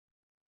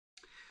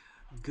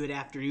Good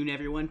afternoon,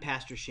 everyone.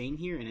 Pastor Shane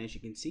here, and as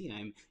you can see,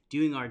 I'm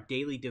doing our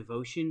daily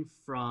devotion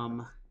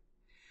from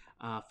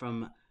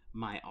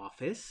my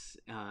office.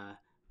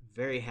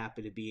 Very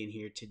happy to be in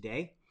here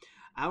today.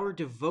 Our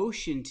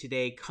devotion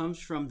today comes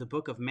from the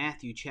book of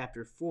Matthew,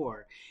 chapter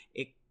 4.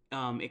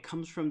 It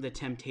comes from the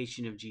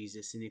temptation of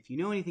Jesus. And if you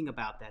know anything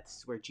about that, this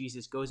is where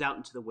Jesus goes out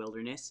into the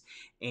wilderness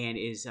and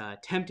is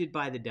tempted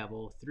by the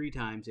devil 3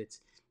 times. It's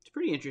a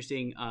pretty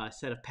interesting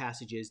set of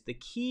passages. The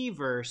key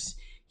verse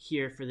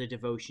here for the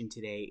devotion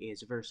today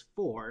is verse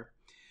 4,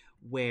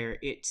 where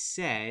it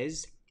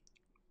says,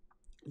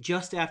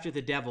 just after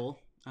the devil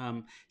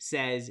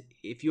says,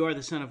 if you are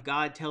the Son of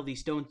God, tell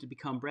these stones to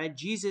become bread,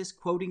 Jesus,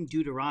 quoting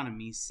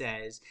Deuteronomy,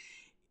 says,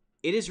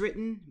 it is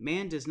written,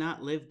 man does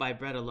not live by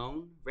bread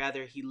alone.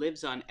 Rather, he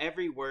lives on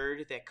every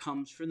word that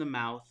comes from the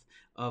mouth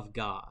of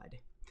God.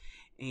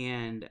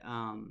 And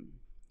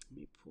let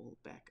me pull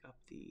back up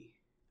the...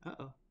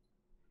 Uh-oh.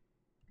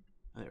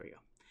 Oh, there we go.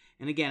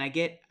 And again,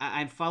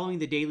 I'm following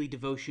the daily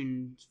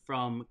devotions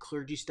from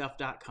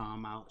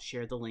clergystuff.com. I'll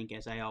share the link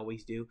as I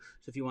always do.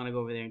 So if you want to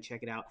go over there and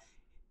check it out,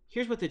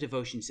 here's what the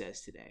devotion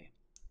says today.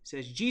 It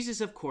says,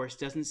 Jesus, of course,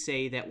 doesn't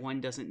say that one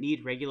doesn't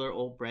need regular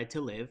old bread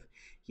to live.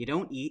 You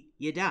don't eat,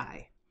 you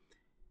die.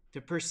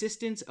 The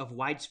persistence of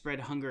widespread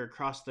hunger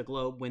across the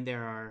globe when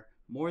there are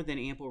more than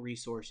ample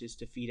resources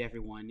to feed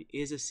everyone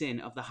is a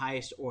sin of the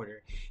highest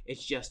order.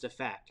 It's just a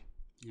fact.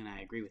 And I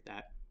agree with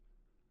that.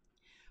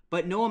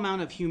 But no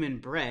amount of human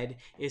bread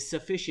is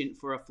sufficient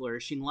for a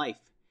flourishing life.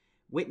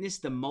 Witness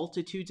the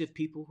multitudes of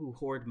people who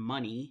hoard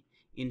money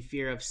in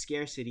fear of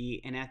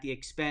scarcity and at the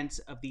expense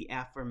of the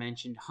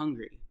aforementioned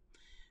hungry.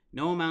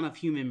 No amount of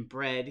human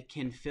bread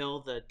can fill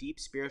the deep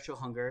spiritual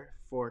hunger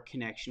for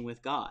connection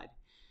with God.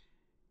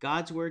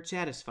 God's word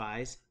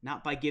satisfies,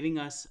 not by giving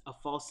us a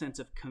false sense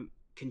of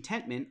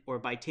contentment or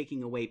by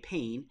taking away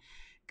pain.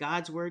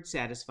 God's word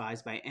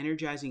satisfies by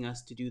energizing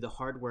us to do the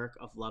hard work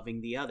of loving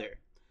the other.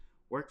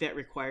 Work that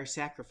requires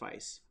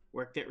sacrifice,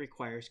 work that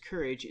requires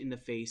courage in the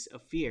face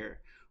of fear,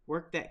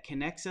 work that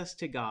connects us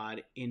to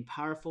God in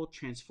powerful,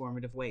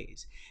 transformative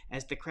ways.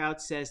 As the crowd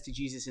says to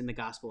Jesus in the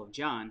Gospel of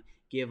John,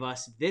 give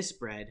us this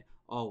bread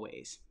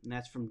always. And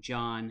that's from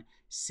John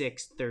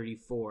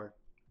 6:34.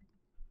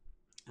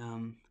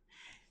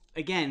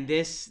 Again,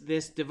 this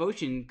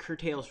devotion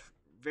curtails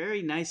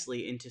very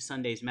nicely into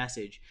Sunday's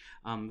message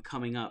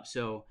coming up,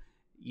 so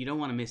you don't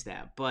want to miss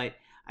that. But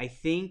I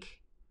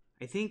think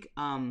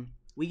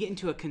we get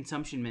into a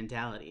consumption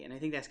mentality, and I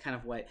think that's kind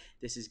of what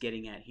this is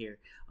getting at here.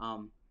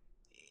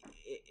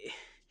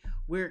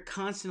 We're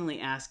constantly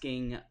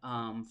asking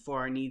for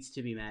our needs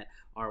to be met,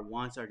 our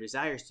wants, our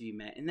desires to be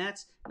met, and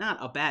that's not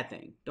a bad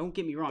thing. Don't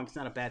get me wrong, it's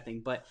not a bad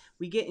thing, but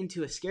we get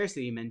into a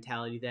scarcity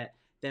mentality that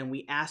then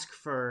we ask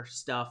for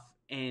stuff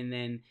and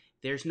then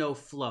there's no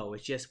flow.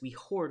 It's just we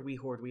hoard.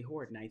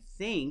 And I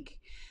think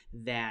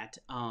that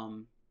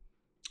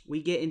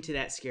we get into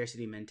that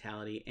scarcity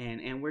mentality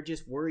and we're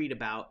just worried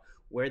about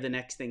where the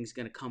next thing's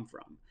going to come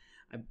from.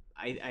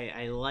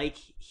 I like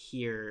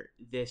here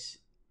this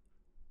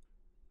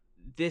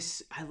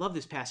I love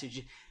this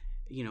passage.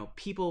 You know,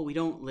 people, we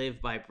don't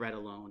live by bread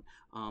alone.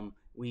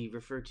 We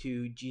refer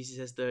to Jesus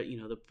as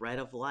the bread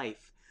of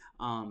life.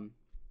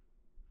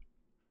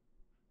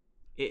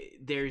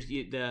 There's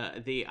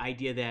the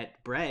idea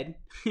that bread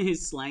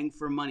is slang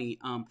for money.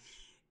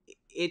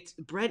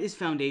 Bread is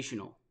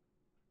foundational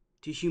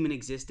to human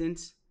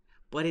existence,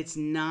 but it's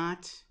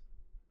not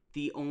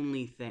the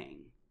only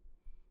thing,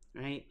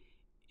 right?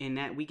 And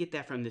that we get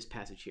that from this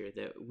passage here,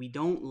 that we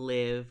don't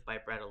live by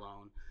bread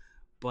alone,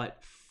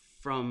 but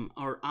from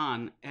or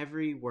on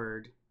every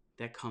word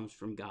that comes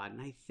from God.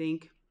 And I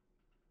think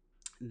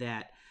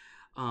that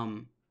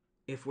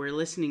if we're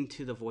listening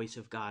to the voice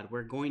of God,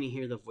 we're going to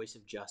hear the voice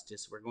of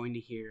justice. We're going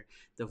to hear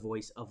the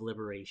voice of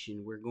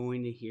liberation. We're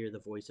going to hear the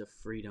voice of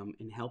freedom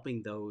and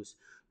helping those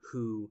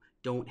who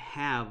don't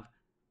have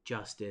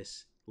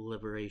justice,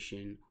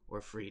 liberation,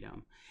 or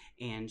freedom.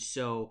 And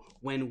so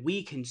when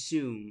we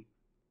consume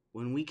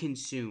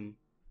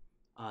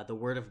the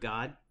word of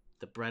God,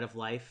 the bread of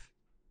life,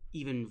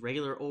 even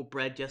regular old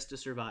bread just to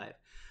survive,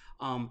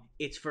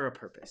 it's for a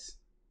purpose.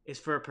 It's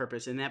for a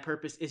purpose, and that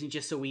purpose isn't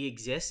just so we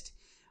exist.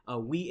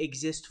 We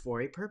exist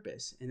for a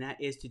purpose, and that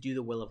is to do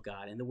the will of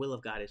God. And the will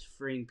of God is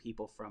freeing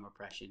people from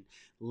oppression,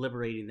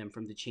 liberating them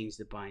from the chains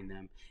that bind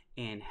them,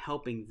 and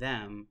helping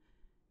them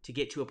to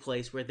get to a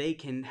place where they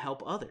can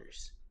help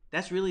others.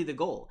 That's really the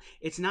goal.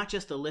 It's not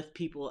just to lift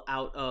people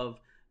out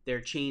of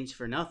their chains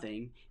for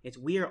nothing. It's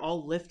we are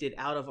all lifted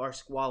out of our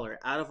squalor,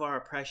 out of our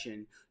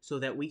oppression, so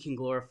that we can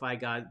glorify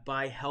God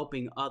by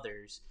helping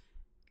others,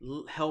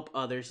 help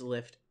others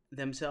lift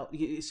themselves.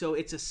 So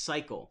it's a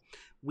cycle.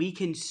 We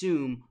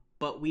consume,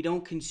 but we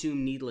don't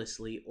consume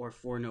needlessly or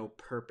for no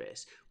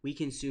purpose. We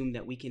consume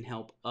that we can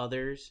help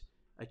others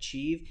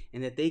achieve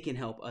and that they can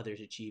help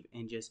others achieve,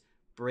 and just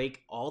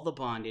break all the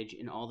bondage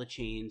and all the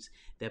chains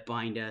that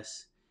bind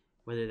us,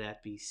 whether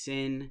that be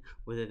sin,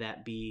 whether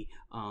that be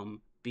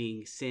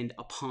being sinned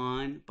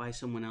upon by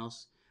someone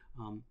else.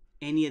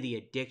 any of the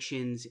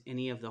addictions,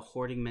 any of the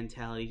hoarding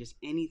mentality, just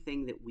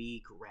anything that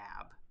we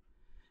grab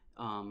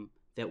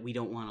that we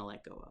don't want to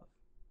let go of.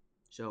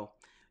 So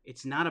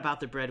it's not about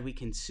the bread we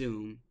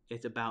consume,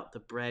 it's about the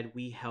bread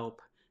we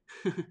help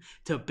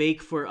to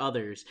bake for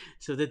others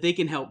so that they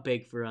can help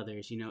bake for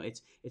others.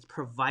 It's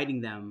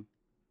providing them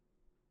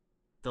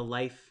the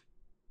life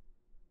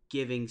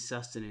giving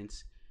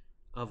sustenance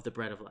of the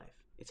bread of life.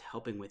 It's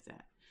helping with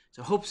that.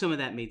 So I hope some of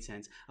that made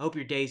sense. I hope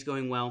your day's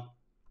going well.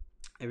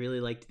 I really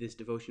liked this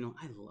devotional.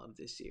 I love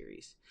this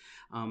series.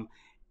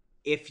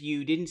 If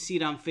you didn't see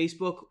it on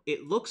Facebook,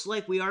 it looks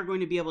like we are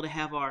going to be able to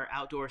have our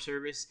outdoor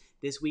service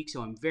this week,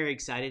 so I'm very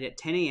excited. At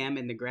 10 a.m.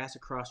 in the grass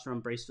across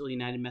from Braceville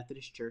United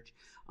Methodist Church.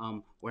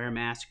 Wear a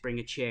mask, bring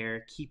a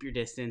chair, keep your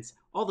distance,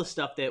 all the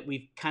stuff that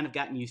we've kind of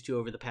gotten used to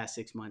over the past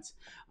 6 months.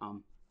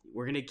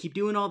 We're going to keep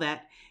doing all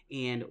that,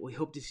 and we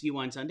hope to see you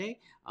on Sunday.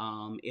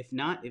 If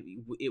not,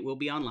 it will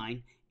be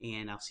online,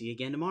 and I'll see you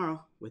again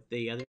tomorrow with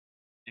the other